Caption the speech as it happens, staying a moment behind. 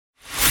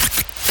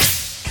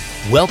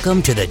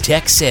Welcome to the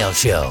Tech Sales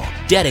Show,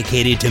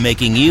 dedicated to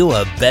making you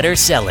a better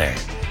seller.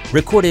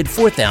 Recorded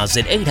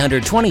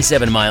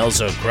 4,827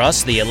 miles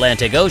across the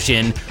Atlantic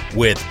Ocean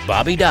with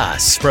Bobby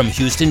Doss from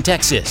Houston,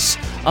 Texas,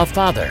 a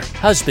father,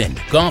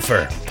 husband,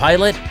 golfer,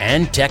 pilot,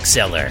 and tech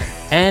seller.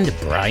 And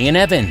Brian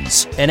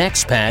Evans, an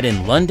expat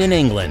in London,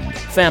 England,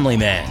 family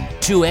man,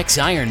 2X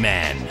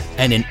Ironman,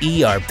 and an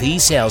ERP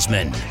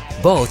salesman.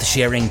 Both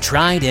sharing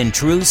tried and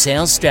true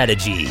sales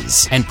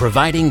strategies and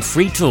providing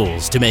free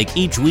tools to make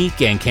each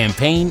week and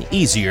campaign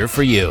easier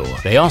for you.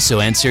 They also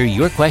answer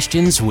your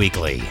questions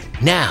weekly.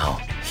 Now,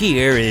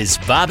 here is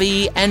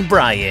Bobby and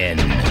Brian.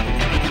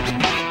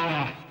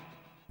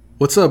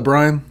 What's up,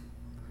 Brian?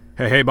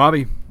 Hey,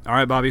 Bobby. All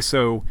right, Bobby.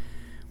 So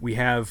we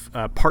have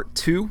part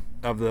 2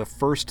 of the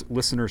first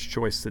listener's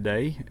choice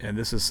today, and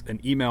this is an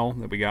email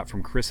that we got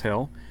from Chris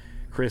Hell.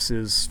 Chris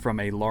is from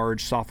a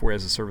large software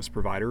as a service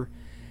provider.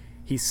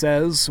 He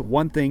says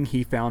one thing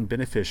he found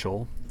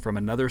beneficial from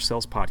another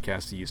sales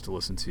podcast he used to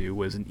listen to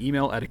was an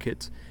email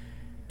etiquette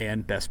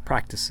and best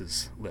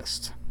practices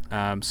list.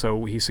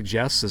 So he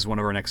suggests as one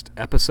of our next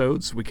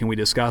episodes, we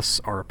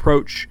discuss our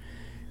approach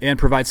and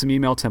provide some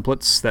email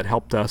templates that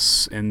helped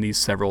us in these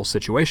several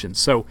situations.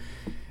 So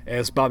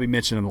as Bobby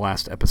mentioned in the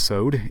last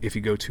episode, if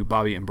you go to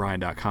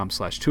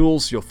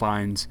bobbyandbrian.com/tools, you'll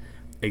find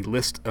a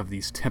list of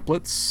these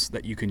templates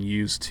that you can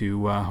use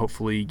to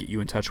hopefully get you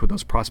in touch with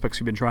those prospects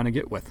you've been trying to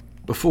get with.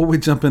 Before we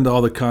jump into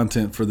all the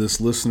content for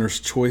this listener's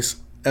choice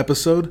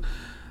episode,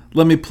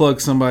 let me plug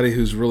somebody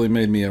who's really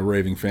made me a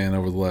raving fan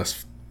over the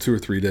last 2 or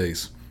 3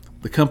 days.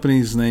 The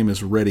company's name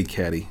is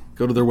ReadyCaddie.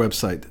 Go to their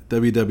website,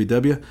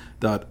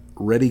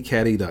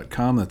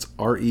 www.readycaddie.com. That's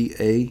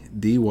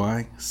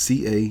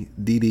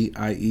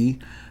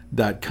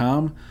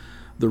ReadyCaddie.com.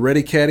 The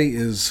ReadyCaddie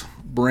is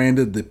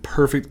branded the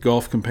perfect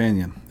golf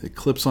companion. It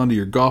clips onto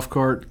your golf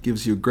cart,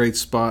 gives you a great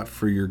spot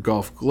for your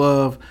golf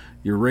glove,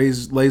 your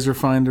laser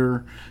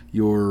finder,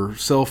 your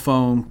cell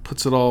phone,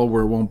 puts it all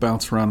where it won't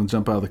bounce around and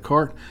jump out of the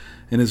cart,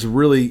 and is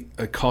really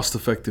a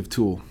cost-effective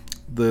tool.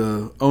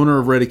 The owner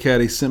of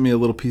ReadyCaddie sent me a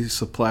little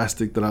piece of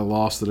plastic that I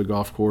lost at a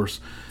golf course.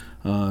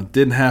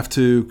 Didn't have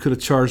to, could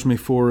have charged me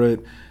for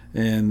it,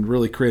 and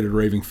really created a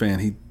raving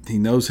fan. He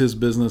knows his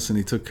business, and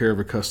he took care of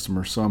a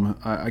customer. So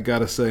I got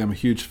to say I'm a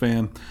huge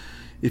fan.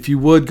 If you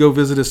would, go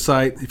visit his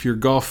site. If you're a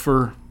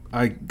golfer,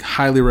 I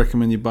highly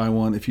recommend you buy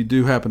one. If you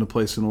do happen to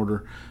place an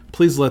order,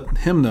 please let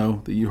him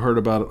know that you heard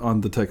about it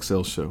on the Tech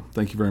Sales Show.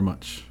 Thank you very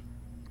much.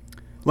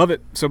 Love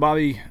it. So,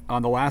 Bobby,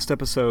 on the last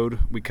episode,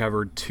 we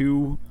covered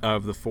 2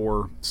 of the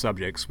 4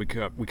 subjects. We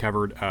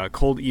covered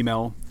cold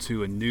email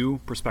to a new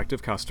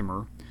prospective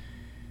customer,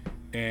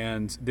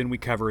 and then we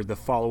covered the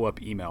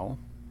follow-up email.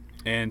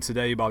 And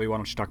today, Bobby, why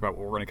don't you talk about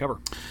what we're going to cover?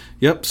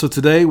 Yep. So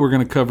today we're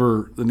going to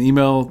cover an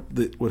email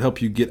that would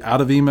help you get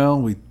out of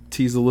email. We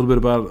teased a little bit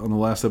about it on the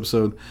last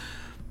episode.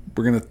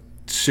 We're going to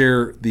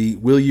share the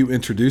Will You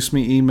Introduce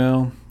Me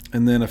email,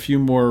 and then a few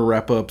more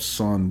wrap-ups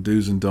on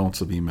do's and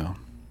don'ts of email.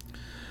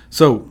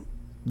 So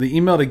the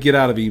email to get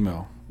out of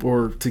email,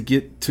 or to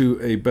get to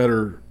a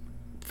better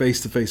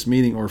face-to-face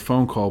meeting or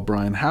phone call,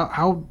 Brian,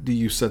 how do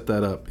you set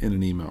that up in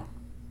an email?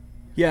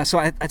 Yeah, so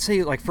I'd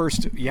say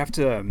first we have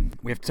to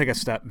take a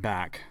step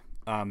back,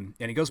 and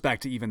it goes back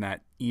to even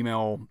that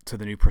email to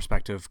the new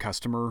prospective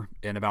customer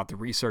and about the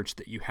research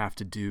that you have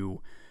to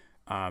do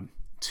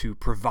to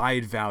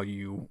provide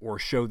value or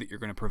show that you're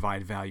going to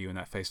provide value in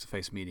that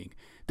face-to-face meeting.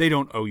 They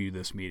don't owe you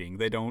this meeting.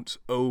 They don't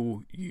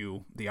owe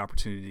you the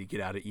opportunity to get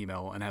out of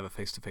email and have a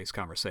face-to-face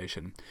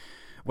conversation.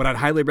 What I'd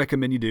highly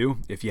recommend you do,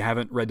 if you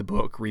haven't read the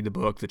book, read the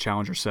book, The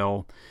Challenger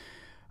Sell.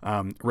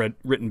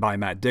 Written by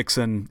Matt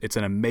Dixon. It's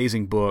an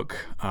amazing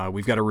book.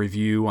 We've got a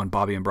review on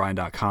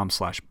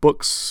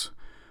bobbyandbrian.com/books,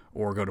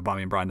 or go to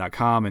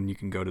bobbyandbrian.com and you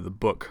can go to the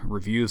book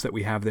reviews that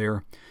we have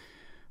there.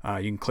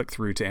 You can click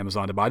through to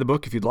Amazon to buy the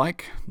book if you'd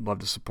like. Love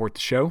to support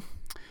the show.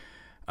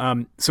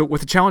 So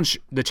what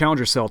the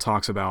Challenger Sell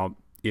talks about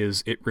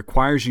is it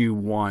requires you,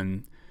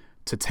 one,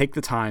 to take the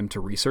time to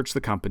research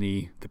the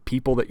company, the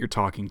people that you're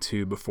talking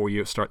to before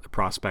you start the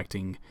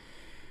prospecting.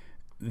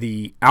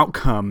 The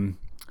outcome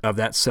of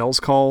that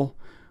sales call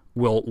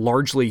will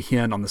largely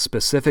hinge on the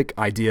specific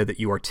idea that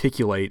you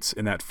articulate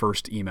in that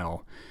first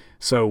email.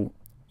 So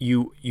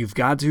you've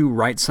got to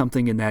write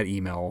something in that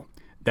email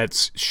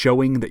that's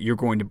showing that you're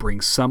going to bring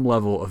some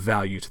level of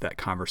value to that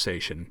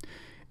conversation.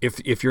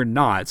 If you're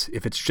not,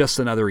 if it's just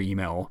another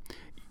email,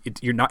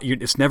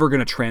 it's never going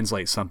to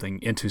translate something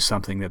into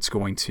something that's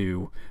going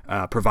to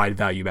provide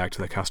value back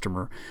to the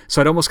customer. So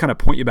I'd almost kind of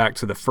point you back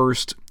to the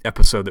first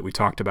episode that we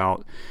talked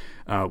about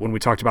when we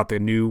talked about the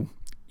new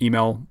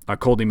email, a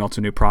cold email to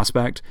a new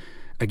prospect.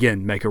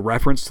 Again, make a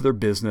reference to their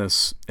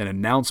business, an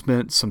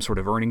announcement, some sort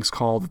of earnings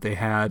call that they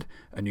had,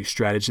 a new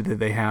strategy that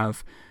they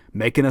have.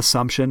 Make an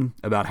assumption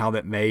about how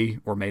that may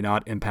or may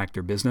not impact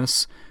their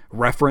business.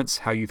 Reference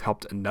how you've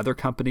helped another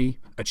company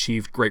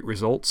achieve great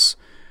results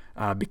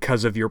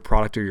because of your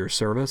product or your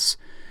service.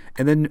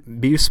 And then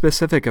be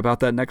specific about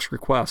that next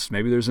request.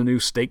 Maybe there's a new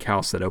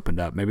steakhouse that opened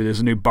up. Maybe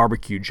there's a new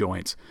barbecue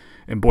joint.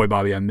 And boy,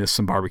 Bobby, I miss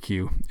some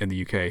barbecue in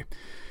the UK.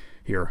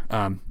 here.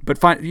 But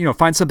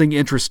find something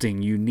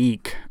interesting,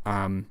 unique,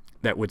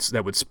 that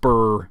would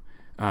spur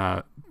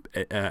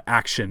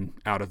action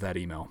out of that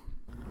email.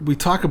 We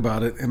talk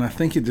about it, and I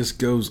think it just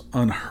goes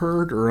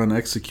unheard or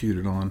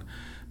unexecuted on,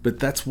 but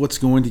that's what's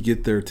going to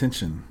get their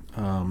attention.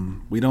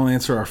 We don't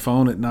answer our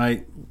phone at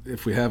night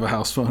if we have a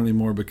house phone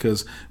anymore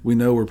because we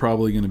know we're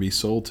probably going to be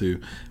sold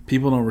to.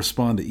 People don't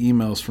respond to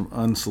emails from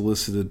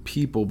unsolicited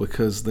people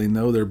because they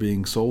know they're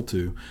being sold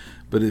to.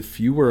 But if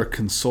you were a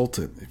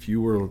consultant, if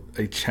you were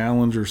a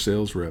challenger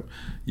sales rep,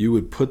 you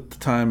would put the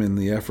time and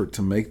the effort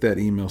to make that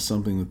email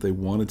something that they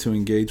wanted to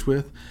engage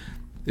with.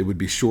 It would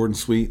be short and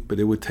sweet, but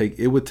it would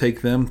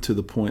take them to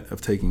the point of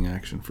taking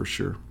action for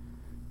sure.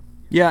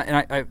 Yeah,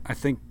 and I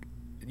think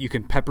you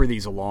can pepper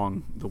these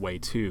along the way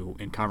too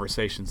in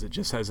conversations. It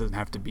just doesn't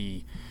have to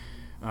be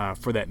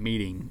for that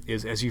meeting.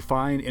 Is as you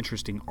find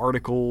interesting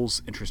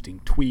articles,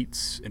 interesting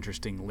tweets,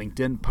 interesting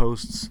LinkedIn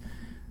posts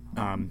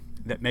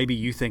that maybe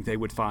you think they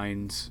would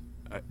find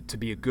to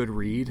be a good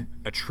read,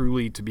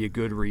 to be a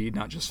good read,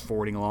 not just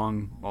forwarding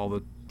along all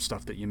the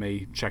stuff that you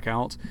may check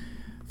out.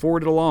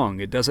 Forward it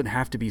along. It doesn't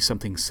have to be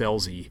something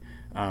salesy.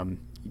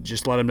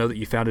 Just let them know that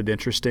you found it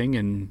interesting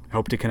and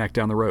hope to connect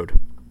down the road.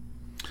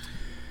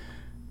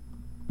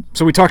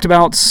 So we talked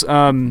about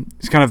kind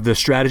of the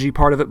strategy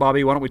part of it,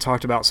 Bobby. Why don't we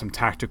talk about some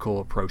tactical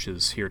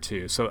approaches here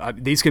too? So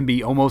these can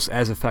be almost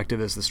as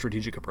effective as the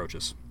strategic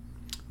approaches.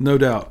 No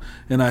doubt.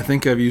 And I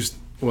think I've used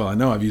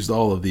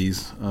all of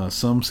these,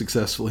 some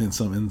successfully and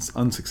some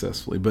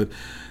unsuccessfully. But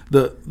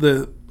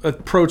the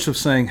approach of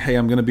saying, hey,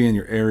 I'm going to be in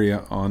your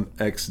area on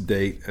X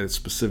date at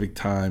specific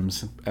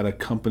times at a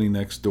company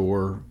next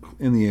door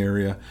in the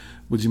area.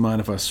 Would you mind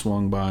if I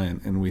swung by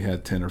and we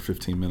had 10 or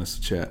 15 minutes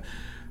to chat?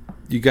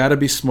 You got to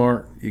be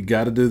smart. You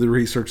got to do the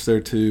research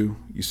there too.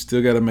 You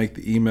still got to make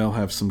the email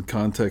have some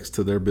context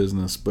to their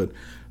business, but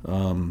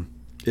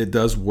it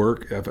does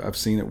work. I've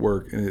seen it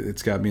work, and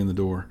it's got me in the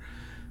door.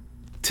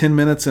 10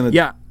 minutes and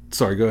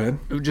Sorry, go ahead.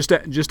 Just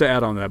to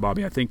add on to that,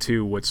 Bobby, I think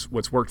too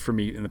what's worked for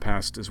me in the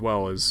past as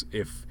well is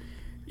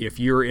if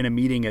you're in a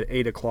meeting at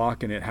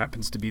 8:00 and it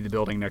happens to be the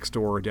building next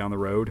door or down the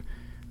road,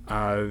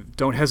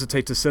 don't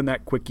hesitate to send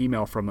that quick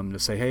email from them to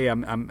say, hey,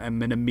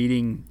 I'm in a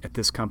meeting at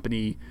this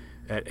company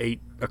at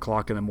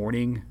 8:00 in the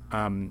morning.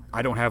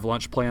 I don't have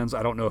lunch plans.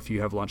 I don't know if you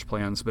have lunch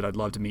plans, but I'd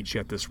love to meet you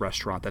at this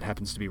restaurant that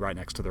happens to be right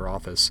next to their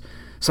office.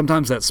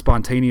 Sometimes that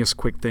spontaneous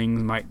quick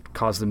thing might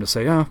cause them to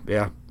say, oh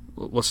yeah,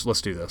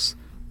 let's do this.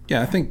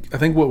 Yeah, I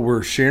think what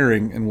we're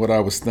sharing and what I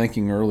was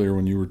thinking earlier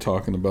when you were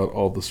talking about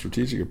all the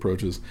strategic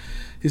approaches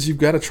is you've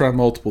got to try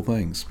multiple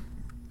things.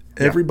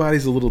 Yeah.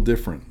 Everybody's a little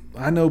different.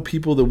 I know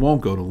people that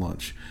won't go to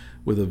lunch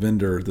with a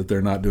vendor that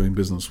they're not doing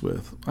business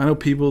with. I know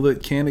people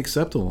that can't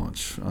accept a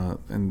lunch,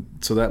 and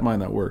so that might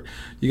not work.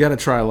 You got to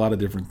try a lot of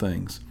different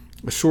things.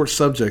 A short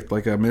subject,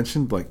 like I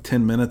mentioned, like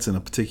 10 minutes in a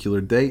particular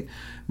date,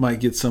 might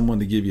get someone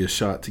to give you a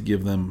shot to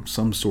give them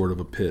some sort of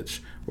a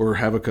pitch or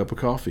have a cup of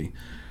coffee.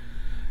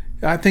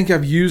 I think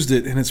I've used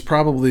it, and it's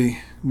probably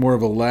more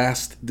of a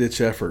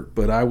last-ditch effort,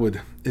 but I would,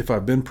 if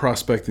I've been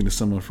prospecting to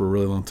someone for a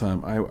really long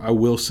time, I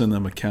will send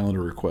them a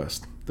calendar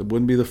request. That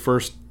wouldn't be the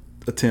first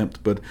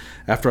attempt, but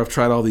after I've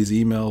tried all these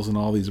emails and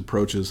all these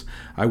approaches,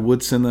 I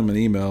would send them an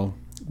email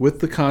with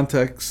the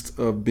context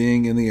of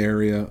being in the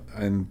area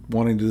and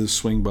wanting to just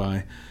swing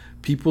by.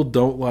 People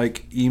don't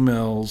like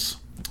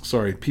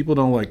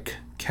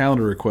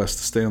calendar requests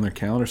to stay on their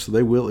calendar, so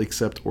they will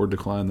accept or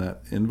decline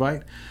that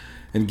invite,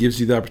 and gives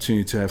you the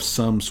opportunity to have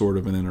some sort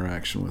of an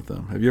interaction with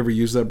them. Have you ever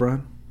used that,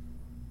 Brian?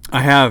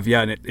 I have,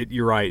 yeah, and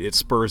you're right. It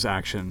spurs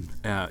action,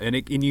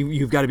 and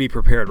you've got to be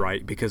prepared,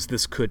 right? Because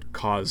this could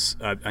cause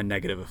a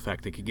negative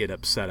effect. They could get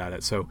upset at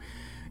it. So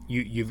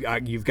you've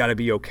got to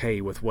be okay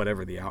with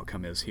whatever the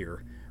outcome is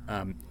here.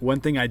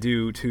 One thing I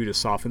do too to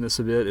soften this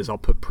a bit is I'll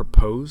put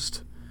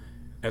proposed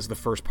as the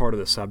first part of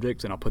the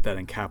subject, and I'll put that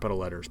in capital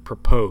letters.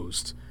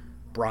 Proposed.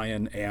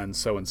 Brian and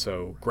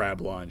so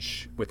grab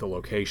lunch with the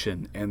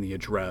location and the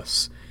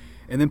address,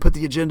 and then put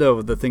the agenda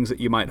of the things that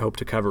you might hope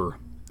to cover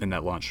in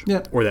that lunch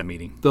or that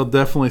meeting. They'll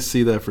definitely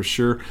see that for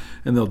sure,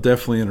 and they'll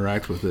definitely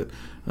interact with it.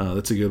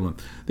 That's a good one.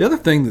 The other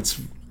thing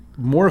that's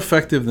more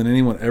effective than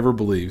anyone ever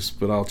believes,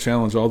 but I'll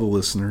challenge all the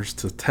listeners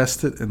to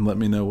test it and let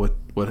me know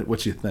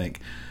what you think.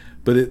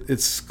 But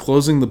it's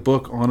closing the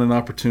book on an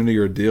opportunity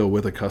or a deal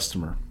with a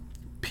customer.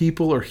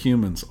 People are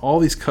humans. All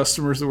these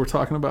customers that we're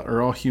talking about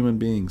are all human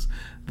beings.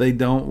 They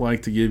don't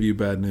like to give you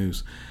bad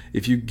news.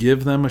 If you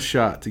give them a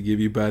shot to give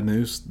you bad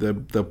news, they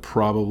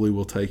probably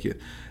will take it.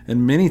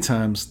 And many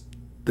times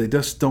they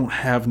just don't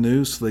have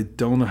news, so they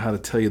don't know how to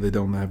tell you they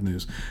don't have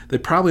news. They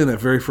probably in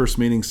that very first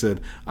meeting said,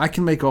 I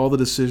can make all the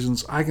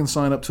decisions. I can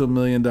sign up to $1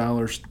 million.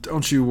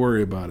 Don't you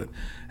worry about it.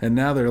 And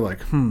now they're like,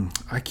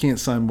 I can't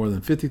sign more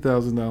than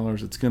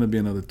 $50,000. It's going to be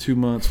another 2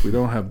 months. We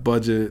don't have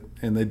budget.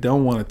 And they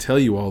don't want to tell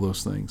you all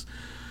those things.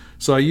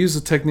 So I use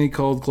a technique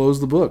called close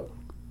the book.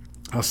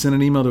 I'll send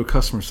an email to a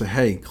customer and say,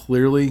 hey,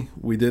 clearly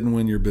we didn't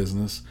win your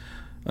business.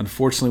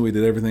 Unfortunately, we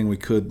did everything we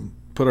could,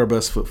 put our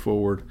best foot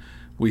forward.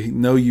 We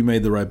know you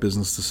made the right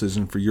business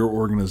decision for your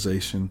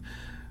organization.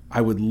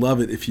 I would love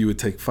it if you would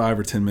take 5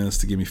 or 10 minutes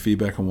to give me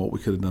feedback on what we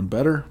could have done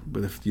better.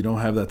 But if you don't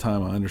have that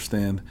time, I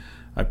understand.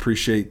 I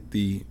appreciate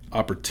the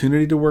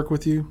opportunity to work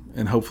with you,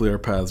 and hopefully our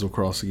paths will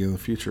cross again in the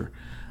future.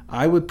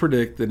 I would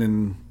predict that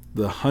in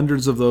the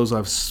hundreds of those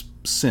I've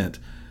sent,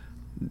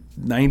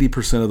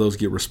 90% of those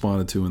get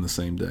responded to in the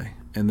same day.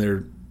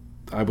 And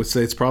I would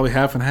say it's probably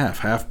half and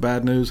half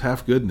bad news,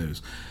 half good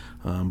news.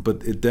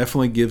 But it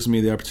definitely gives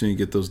me the opportunity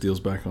to get those deals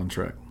back on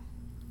track.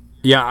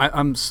 Yeah,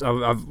 I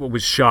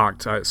was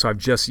shocked. So I've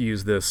just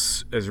used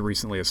this as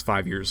recently as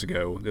 5 years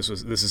ago. This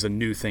is a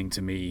new thing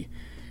to me,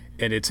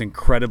 and it's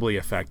incredibly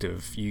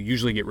effective. You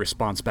usually get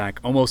response back,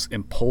 almost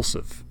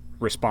impulsive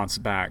response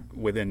back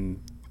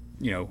within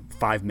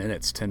 5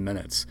 minutes, 10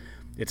 minutes.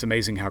 It's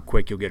amazing how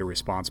quick you'll get a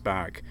response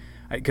back,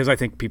 because I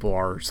think people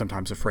are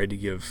sometimes afraid to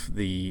give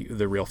the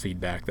real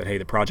feedback that, hey,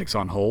 the project's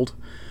on hold,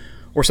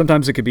 or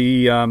sometimes it could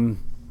be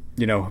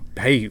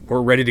hey,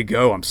 we're ready to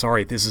go. I'm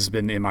sorry, this has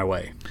been in my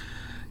way.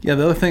 Yeah,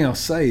 the other thing I'll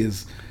say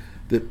is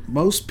that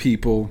most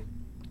people,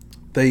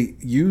 they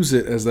use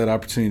it as that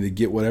opportunity to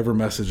get whatever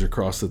message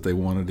across that they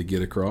wanted to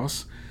get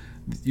across.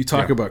 You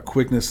talk about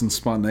quickness and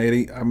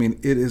spontaneity. I mean,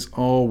 it is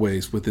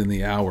always within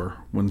the hour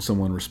when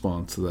someone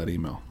responds to that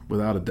email,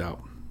 without a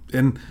doubt.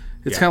 And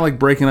it's kind of like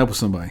breaking up with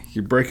somebody.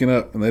 You're breaking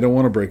up and they don't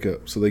want to break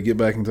up, so they get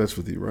back in touch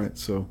with you, right?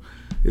 So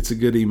it's a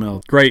good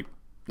email. Great.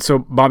 So,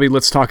 Bobby,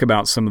 let's talk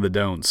about some of the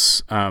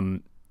don'ts.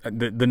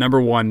 The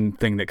number one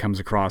thing that comes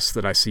across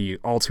that I see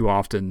all too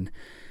often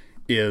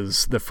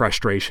is the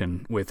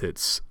frustration with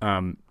it.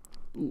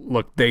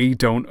 Look, they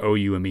don't owe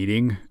you a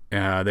meeting.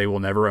 They will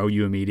never owe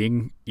you a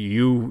meeting.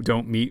 You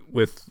don't meet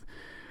with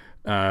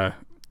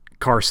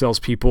car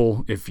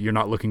salespeople if you're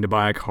not looking to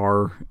buy a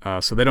car.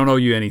 So they don't owe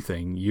you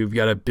anything. You've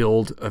got to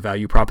build a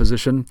value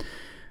proposition.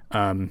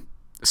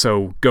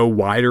 So go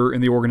wider in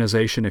the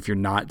organization if you're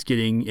not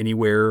getting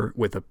anywhere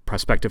with a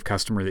prospective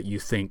customer that you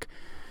think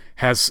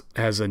has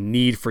a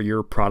need for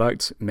your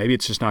product. Maybe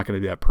it's just not going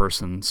to be that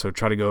person. So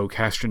try to go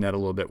cast your net a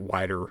little bit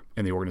wider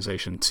in the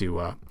organization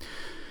to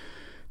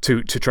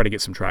try to get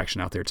some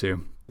traction out there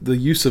too. The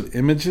use of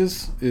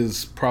images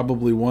is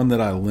probably one that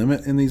I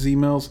limit in these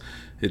emails.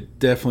 It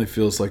definitely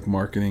feels like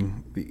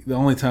marketing. The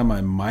only time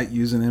I might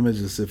use an image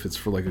is if it's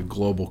for like a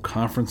global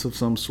conference of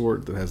some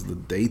sort that has the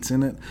dates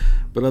in it.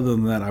 But other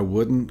than that, I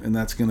wouldn't, and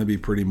that's going to be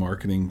pretty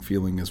marketing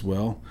feeling as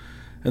well.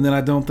 And then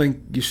I don't think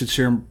you should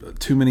share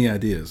too many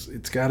ideas.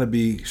 It's got to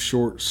be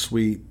short,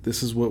 sweet.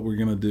 This is what we're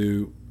going to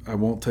do. I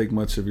won't take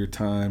much of your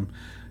time.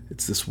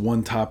 It's this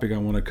one topic I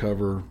want to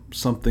cover,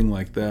 something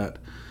like that.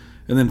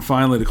 And then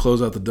finally, to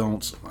close out the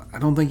don'ts, I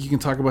don't think you can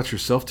talk about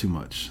yourself too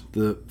much.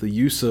 The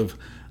use of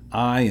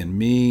I and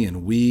me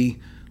and we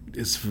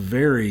is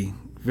very,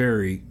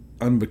 very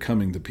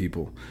unbecoming to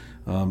people.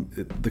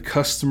 The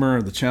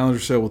customer, the Challenger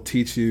Show will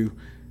teach you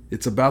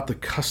it's about the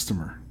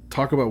customer.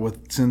 Talk about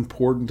what's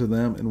important to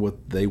them and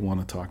what they want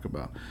to talk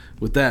about.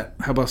 With that,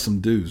 how about some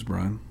do's,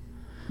 Brian?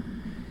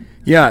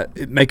 Yeah,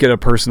 make it a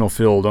personal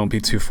feel. Don't be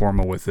too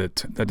formal with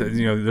it.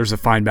 There's a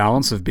fine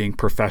balance of being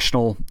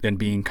professional and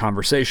being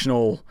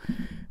conversational,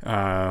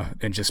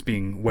 and just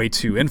being way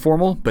too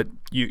informal. But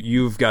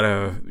you've got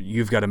to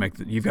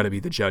be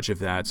the judge of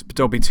that. But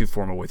don't be too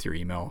formal with your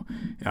email.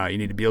 You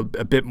need to be a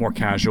bit more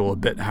casual, a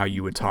bit how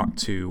you would talk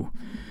to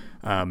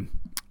other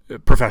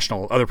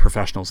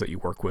professionals that you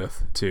work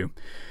with too.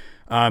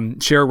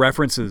 Share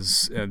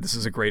references. This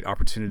is a great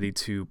opportunity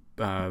to,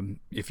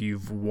 if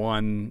you've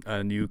won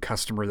a new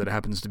customer that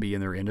happens to be in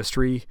their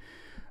industry,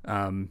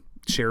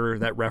 share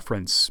that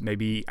reference.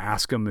 Maybe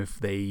ask them if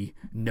they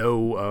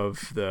know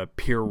of the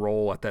peer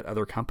role at that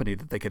other company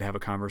that they could have a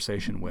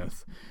conversation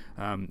with.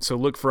 So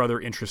look for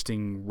other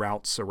interesting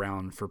routes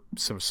around for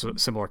some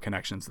similar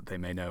connections that they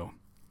may know.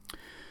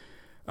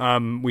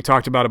 We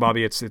talked about it,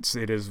 Bobby. It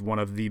is one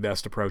of the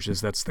best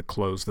approaches. That's the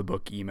close the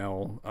book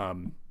email.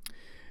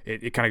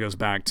 It kind of goes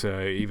back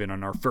to even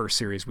in our first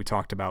series, we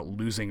talked about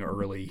losing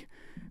early.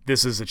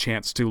 This is a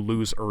chance to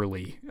lose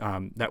early.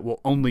 That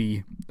will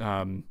only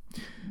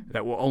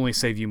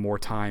save you more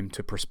time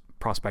to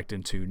prospect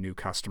into new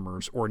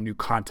customers or new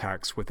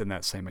contacts within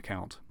that same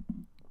account.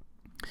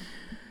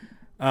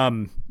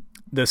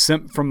 The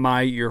simp from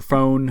your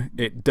phone,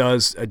 it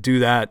does do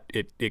that.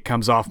 It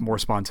comes off more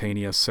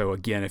spontaneous. So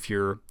again, if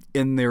you're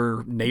in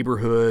their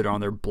neighborhood, on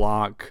their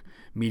block,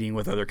 meeting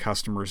with other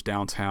customers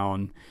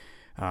downtown,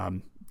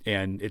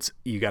 and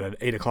you got an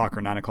 8 o'clock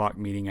or 9 o'clock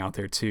meeting out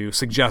there too,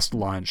 suggest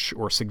lunch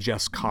or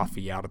suggest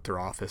coffee out at their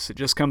office. It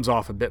just comes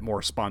off a bit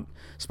more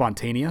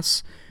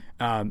spontaneous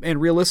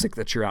and realistic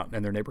that you're out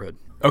in their neighborhood.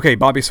 Okay,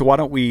 Bobby, so why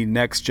don't we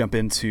next jump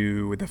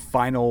into the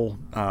final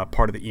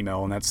part of the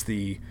email, and that's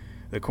the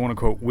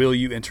quote-unquote, will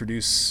you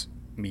introduce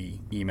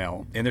me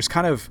email. And there's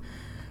kind of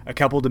a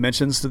couple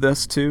dimensions to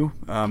this too.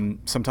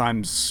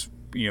 Sometimes,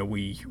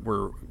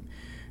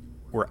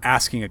 we're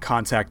asking a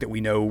contact that we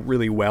know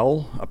really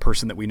well, a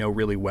person that we know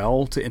really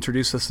well, to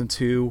introduce us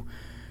into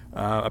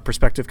a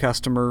prospective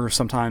customer.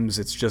 Sometimes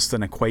it's just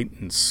an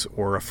acquaintance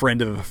or a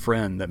friend of a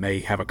friend that may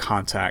have a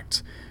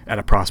contact at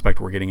a prospect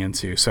we're getting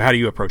into. So how do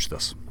you approach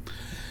this?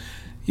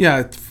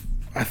 Yeah,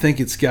 I think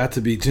it's got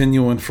to be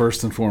genuine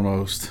first and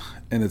foremost,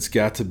 and it's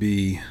got to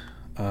be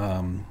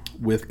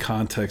with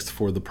context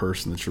for the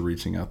person that you're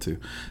reaching out to.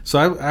 So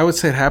I would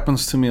say it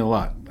happens to me a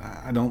lot.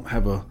 I don't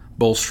have a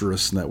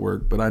bolsterous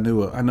network, but I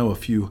know a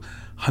few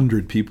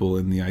hundred people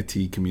in the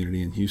IT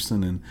community in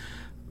Houston, and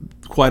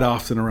quite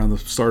often around the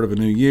start of a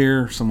new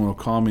year, someone will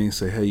call me and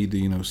say, hey, do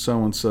you know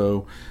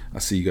so-and-so? I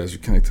see you guys are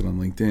connected on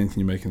LinkedIn. Can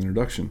you make an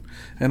introduction?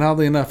 And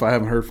oddly enough, I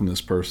haven't heard from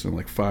this person in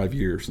like 5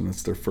 years, and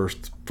it's their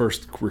first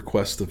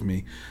request of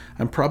me.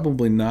 I'm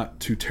probably not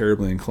too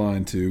terribly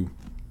inclined to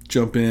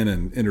jump in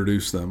and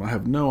introduce them. I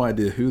have no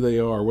idea who they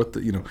are,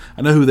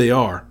 I know who they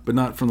are, but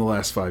not from the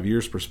last 5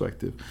 years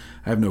perspective.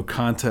 I have no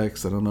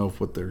context. I don't know if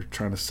what they're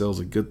trying to sell is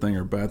a good thing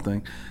or a bad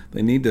thing.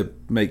 They need to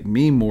make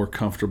me more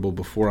comfortable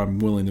before I'm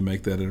willing to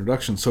make that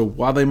introduction. So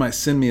while they might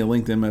send me a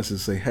LinkedIn message and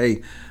say,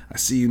 hey, I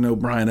see you know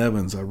Brian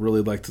Evans. I'd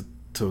really like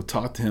to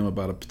talk to him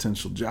about a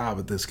potential job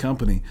at this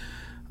company.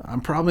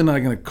 I'm probably not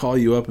going to call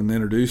you up and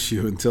introduce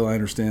you until I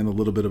understand a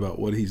little bit about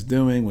what he's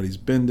doing, what he's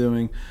been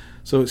doing.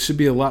 So it should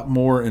be a lot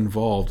more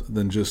involved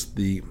than just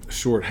the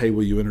short, hey,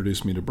 will you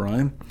introduce me to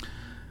Brian?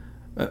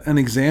 An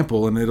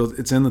example, and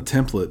it's in the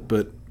template,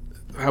 but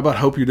how about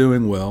hope you're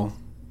doing well?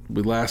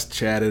 We last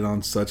chatted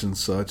on such and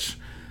such.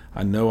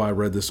 I know I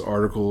read this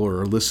article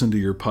or listened to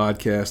your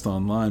podcast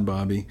online,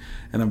 Bobby,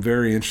 and I'm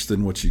very interested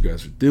in what you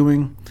guys are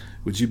doing.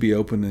 Would you be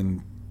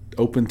open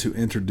to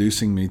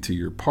introducing me to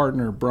your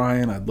partner,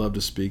 Brian? I'd love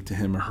to speak to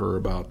him or her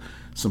about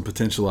some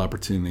potential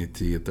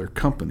opportunity at their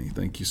company.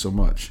 Thank you so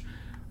much.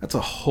 That's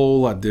a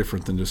whole lot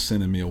different than just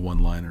sending me a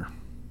one-liner.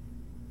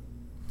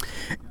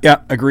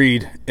 Yeah,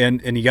 agreed.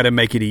 And you got to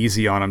make it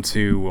easy on them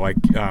too. Like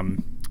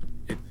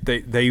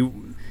they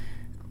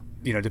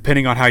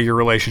depending on how your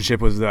relationship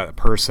with that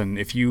person,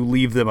 if you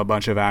leave them a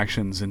bunch of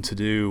actions and to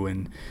do,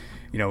 and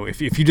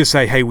if you just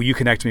say, hey, will you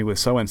connect me with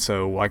so and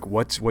so? Like,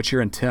 what's your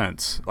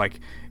intent?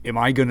 Like, am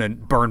I going to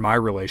burn my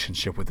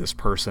relationship with this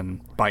person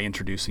by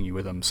introducing you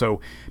with them?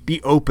 So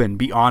be open,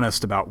 be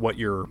honest about what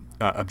your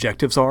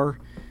objectives are.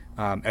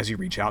 As you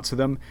reach out to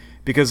them,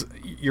 because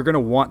you're going to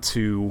want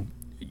to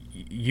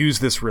use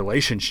this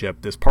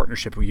relationship, this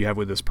partnership you have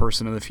with this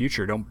person in the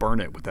future. Don't burn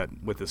it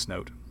with this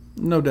note.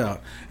 No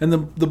doubt.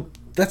 And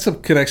that's a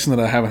connection that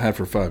I haven't had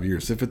for 5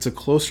 years. If it's a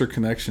closer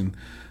connection,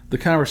 the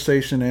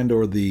conversation and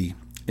or the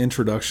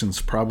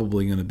introduction's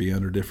probably going to be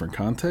under different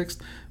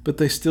context, but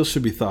they still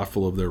should be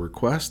thoughtful of their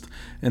request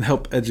and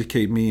help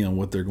educate me on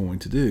what they're going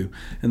to do.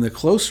 And the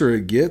closer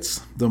it gets,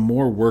 the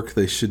more work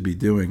they should be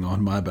doing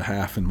on my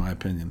behalf, in my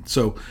opinion.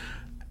 So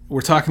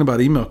we're talking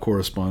about email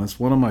correspondence.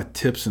 One of my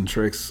tips and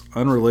tricks,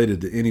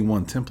 unrelated to any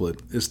one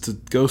template, is to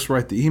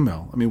ghostwrite the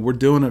email. I mean, we're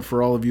doing it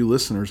for all of you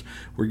listeners.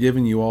 We're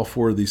giving you all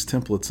 4 of these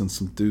templates and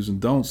some do's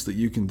and don'ts that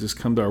you can just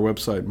come to our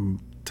website and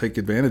take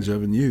advantage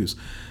of and use.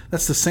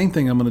 That's the same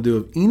thing I'm going to do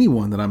with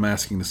anyone that I'm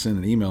asking to send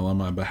an email on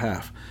my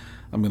behalf.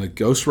 I'm going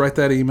to ghostwrite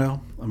that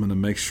email. I'm going to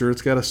make sure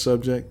it's got a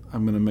subject.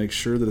 I'm going to make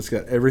sure that it's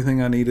got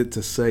everything I need it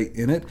to say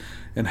in it,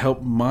 and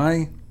help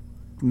my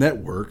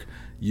network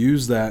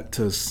use that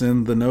to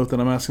send the note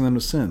that I'm asking them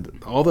to send.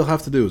 All they'll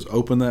have to do is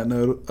open that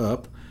note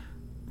up,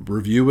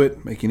 review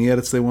it, make any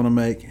edits they want to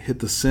make, hit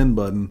the send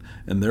button,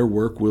 and their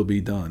work will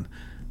be done.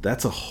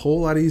 That's a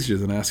whole lot easier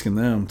than asking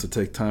them to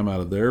take time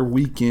out of their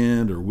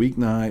weekend or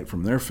weeknight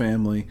from their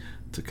family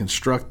to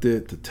construct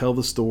it, to tell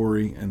the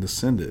story, and to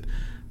send it.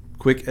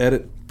 Quick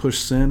edit, push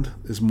send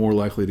is more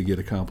likely to get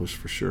accomplished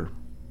for sure.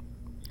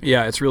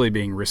 Yeah, it's really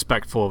being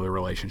respectful of the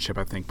relationship,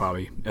 I think,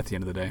 Bobby, at the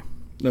end of the day.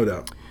 No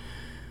doubt.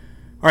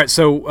 All right,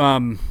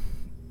 so,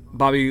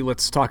 Bobby,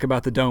 let's talk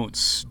about the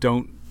don'ts.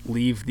 Don't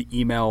leave the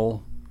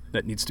email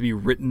that needs to be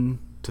written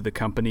to the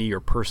company or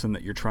person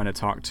that you're trying to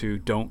talk to.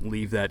 Don't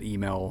leave that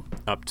email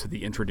up to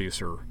the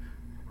introducer.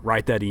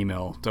 Write that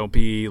email. Don't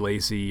be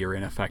lazy or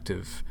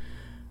ineffective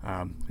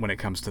when it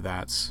comes to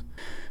that.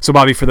 So,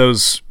 Bobby, for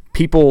those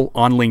people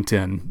on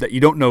LinkedIn that you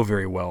don't know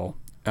very well,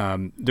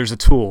 there's a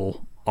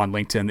tool on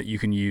LinkedIn that you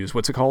can use.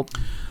 What's it called?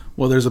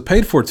 Well, there's a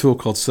paid-for tool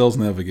called Sales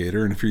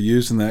Navigator, and if you're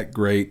using that,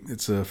 great.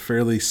 It's a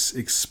fairly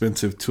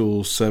expensive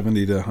tool,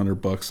 $70 to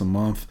 $100 a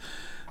month.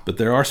 But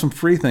there are some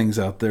free things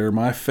out there.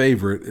 My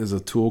favorite is a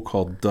tool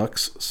called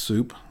Ducks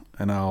Soup,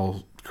 and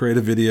I'll create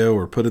a video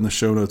or put in the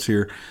show notes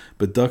here.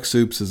 But Duck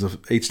Soups is a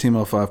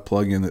HTML5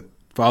 plugin that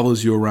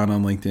follows you around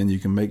on LinkedIn. You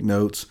can make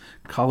notes,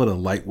 call it a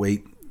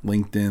lightweight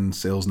LinkedIn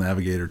Sales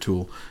Navigator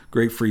tool.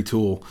 Great free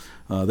tool.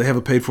 They have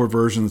a paid-for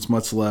version that's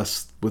much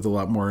less with a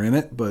lot more in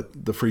it,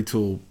 but the free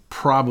tool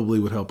probably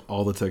would help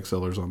all the tech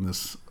sellers on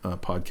this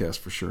podcast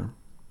for sure.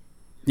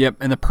 Yep,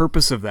 and the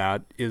purpose of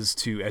that is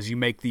to, as you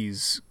make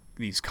these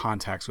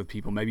contacts with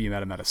people, maybe you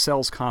met them at a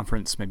sales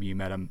conference, maybe you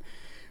met them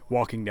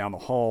walking down the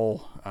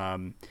hall,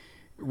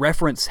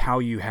 reference how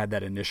you had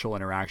that initial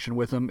interaction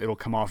with them. It'll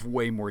come off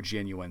way more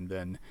genuine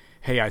than,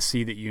 hey, I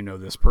see that you know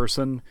this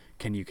person.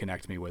 Can you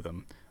connect me with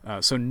them?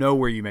 So know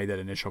where you made that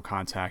initial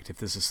contact. If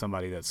this is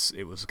somebody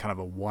it was kind of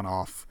a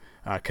one-off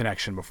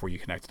connection before you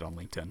connected on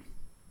LinkedIn.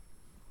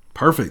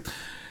 Perfect.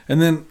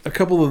 And then a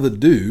couple of the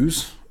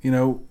do's.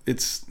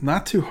 It's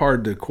not too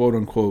hard to quote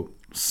unquote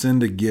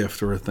send a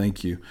gift or a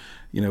thank you.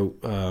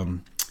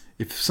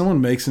 If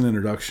someone makes an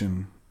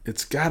introduction,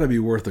 it's got to be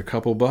worth a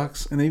couple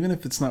bucks. And even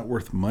if it's not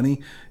worth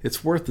money,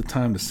 it's worth the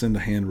time to send a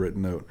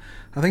handwritten note.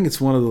 I think it's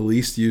one of the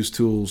least used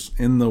tools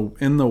in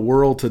the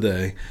world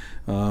today.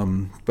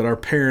 But our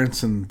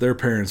parents and their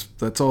parents,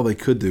 that's all they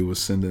could do was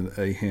send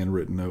a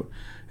handwritten note.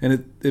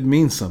 And it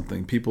means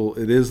something. People,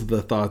 it is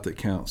the thought that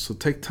counts. So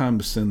take time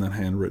to send that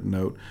handwritten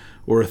note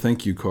or a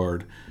thank you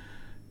card.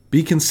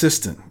 Be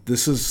consistent.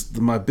 This is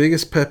my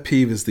biggest pet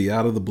peeve, is the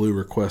out of the blue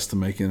request to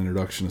make an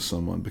introduction to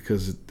someone,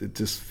 because it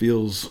just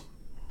feels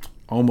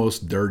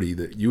almost dirty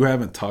that you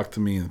haven't talked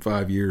to me in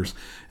 5 years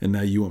and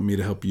now you want me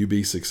to help you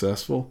be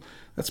successful.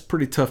 That's a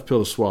pretty tough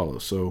pill to swallow.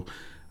 So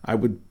I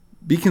would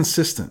be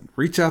consistent.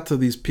 Reach out to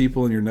these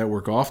people in your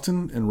network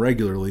often and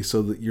regularly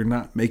so that you're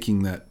not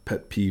making that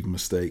pet peeve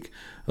mistake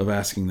of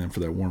asking them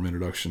for that warm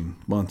introduction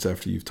months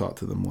after you've talked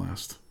to them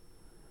last.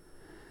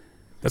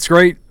 That's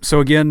great. So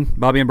again,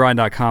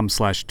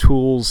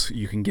 bobbyandbrian.com/tools.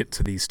 You can get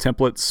to these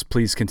templates.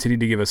 Please continue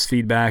to give us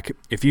feedback.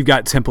 If you've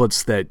got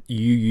templates that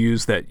you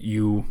use that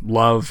you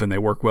love and they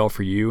work well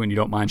for you and you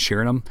don't mind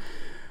sharing them,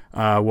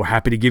 we're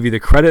happy to give you the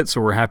credits,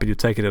 or we're happy to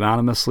take it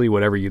anonymously,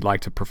 whatever you'd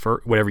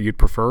prefer,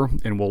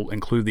 and we'll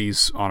include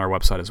these on our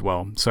website as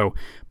well. So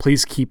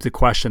please keep the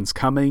questions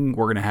coming.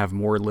 We're going to have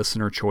more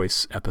listener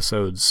choice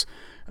episodes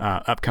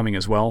upcoming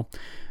as well.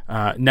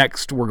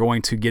 Next, we're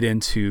going to get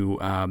into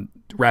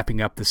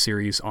wrapping up the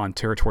series on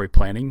territory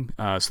planning.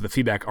 So the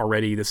feedback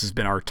already, this has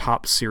been our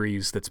top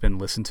series that's been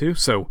listened to.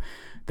 So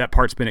that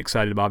part's been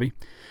excited, Bobby.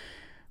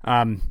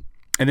 And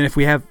then if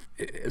we have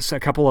a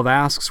couple of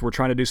asks, we're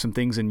trying to do some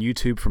things in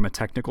YouTube from a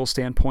technical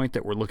standpoint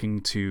that we're looking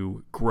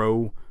to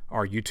grow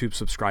our YouTube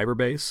subscriber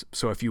base.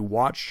 So if you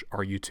watch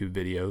our YouTube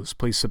videos,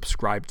 please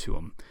subscribe to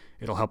them.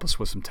 It'll help us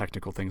with some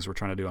technical things we're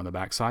trying to do on the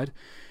backside.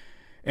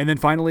 And then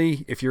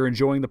finally, if you're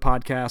enjoying the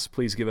podcast,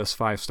 please give us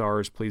 5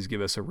 stars. Please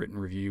give us a written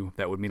review.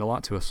 That would mean a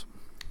lot to us.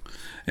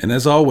 And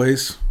as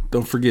always,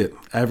 don't forget,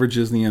 average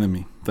is the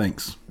enemy.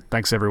 Thanks.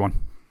 Thanks, everyone.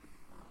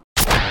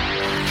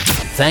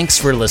 Thanks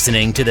for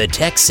listening to the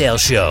Tech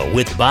Sales Show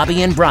with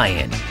Bobby and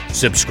Brian.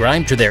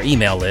 Subscribe to their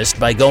email list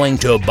by going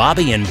to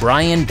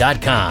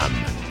bobbyandbrian.com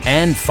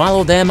and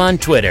follow them on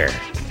Twitter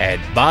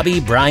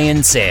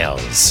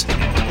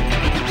 @BobbyBrianSales.